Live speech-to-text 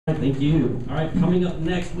Thank you. All right, coming up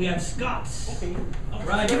next, we have Scott. Okay. All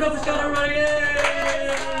right, give it up for Scott, everybody!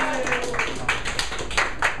 Yay!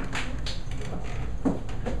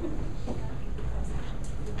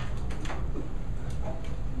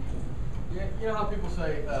 You know how people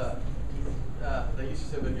say, they used to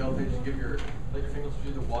say with yellow pages, let your fingers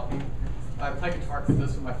do the walking. I play guitar because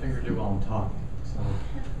that's what my fingers do while I'm talking.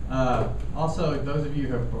 So, also, those of you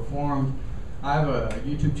who have performed, I have a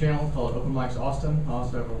YouTube channel called Open Mics Austin. I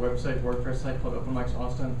also have a website, WordPress site called Open Mics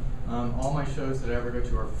Austin. All my shows that I ever go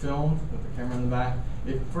to are filmed with the camera in the back.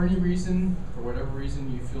 If for any reason, for whatever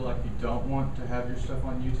reason, you feel like you don't want to have your stuff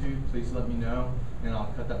on YouTube, please let me know, and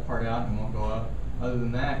I'll cut that part out and it won't go up. Other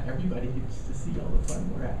than that, everybody gets to see all the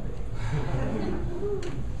fun we're having.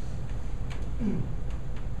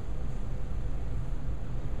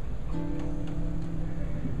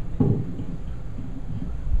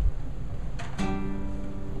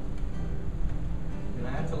 And I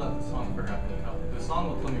have to let the song figure out the color. The song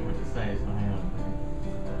will tell me what to say, so hang on.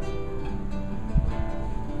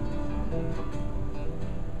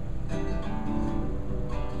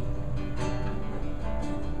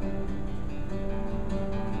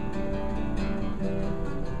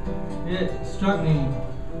 It struck me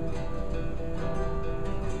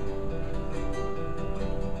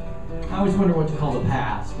I always wonder what to call the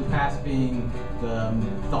past. The past being the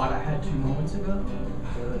thought I had 2 moments ago.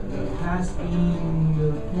 The past being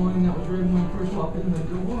the poem that was written when I first walked in the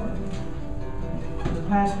door. The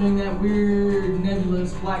past being that weird,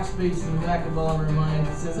 nebulous black space in the back of all of our minds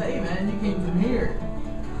that says, hey man, you came from here.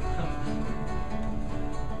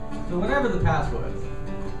 So whatever the past was,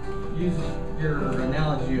 use your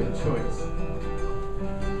analogy of choice.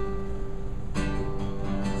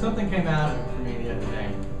 Something came out of it for me the other day.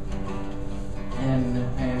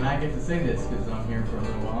 And I get to say this because I'm here for a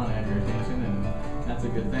little while and I have your attention, and that's a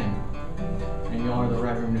good thing. And y'all are the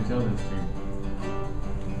right room to tell this to.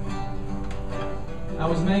 I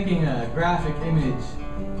was making a graphic image,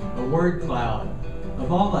 a word cloud,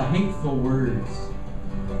 of all the hateful words.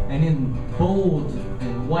 And in bold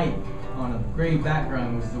and white on a gray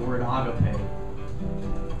background was the word agape.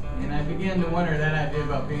 And I began to wonder that idea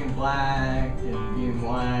about being black and being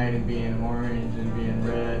white and being orange and being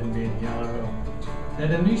red and being yellow.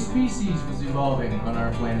 That a new species was evolving on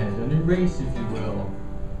our planet, a new race, if you will.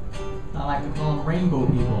 I like to call them rainbow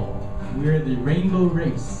people. We're the rainbow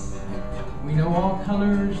race. We know all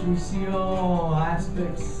colors, we see all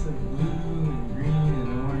aspects of blue and green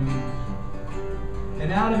and orange.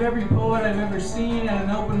 And out of every poet I've ever seen at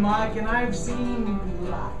an open mic, and I've seen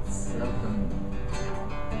lots of them,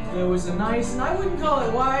 there was a nice, and I wouldn't call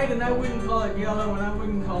it white, and I wouldn't call it yellow, and I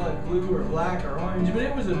wouldn't call it blue or black or orange, but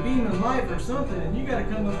it was a beam of light or something, and you got to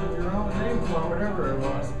come up with your own name for it, whatever it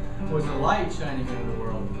was a light shining into the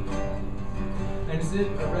world. And as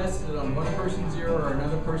it rested on one person's ear or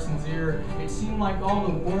another person's ear, it seemed like all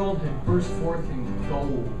the world had burst forth in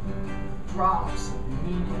gold, drops of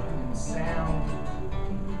meaning and sound.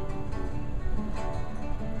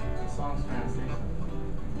 The song's trying to say something.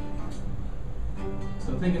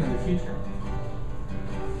 So thinking of the future.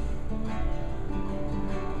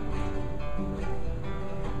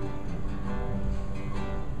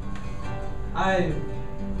 I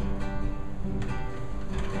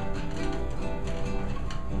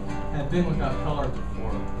have been without color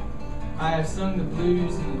before. I have sung the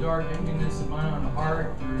blues in the dark emptiness of my own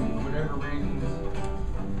heart through whatever reasons.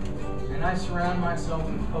 And I surround myself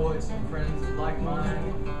with poets and friends like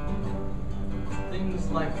mine. Things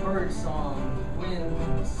like bird song,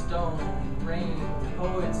 wind, stone, rain,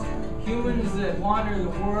 poets, humans that wander the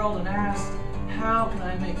world and ask, how can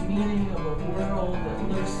I make meaning of a world that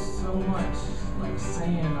looks so much like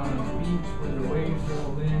sand on a beach where the waves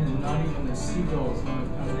roll in and not even the seagulls want to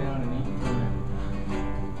come down and eat from it?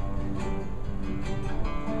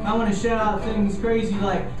 I want to shout out things crazy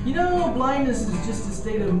like, you know, blindness is just a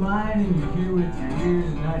state of mind and you hear with your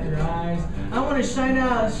ears and not your eyes. I want to shout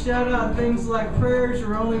out things like prayers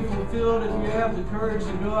are only fulfilled if you have the courage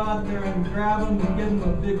to go out there and grab them and give them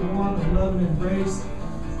a big warm and loving embrace.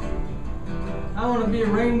 I want to be a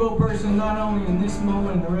rainbow person not only in this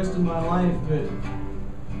moment and the rest of my life, but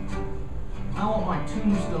I want my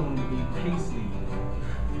tombstone to be paisley.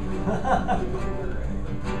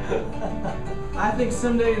 I think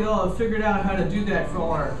someday they'll have figured out how to do that for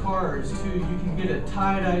all our cars too. You can get a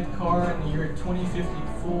tie-dyed car in the year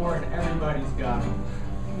 2054 and everybody's got them.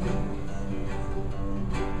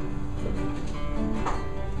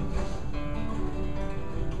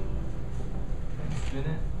 Spin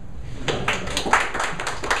it.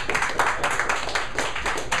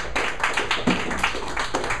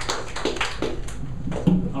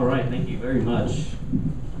 All right, thank you very much.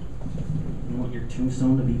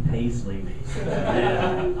 tombstone to be Paisley.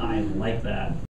 Yeah, I like that.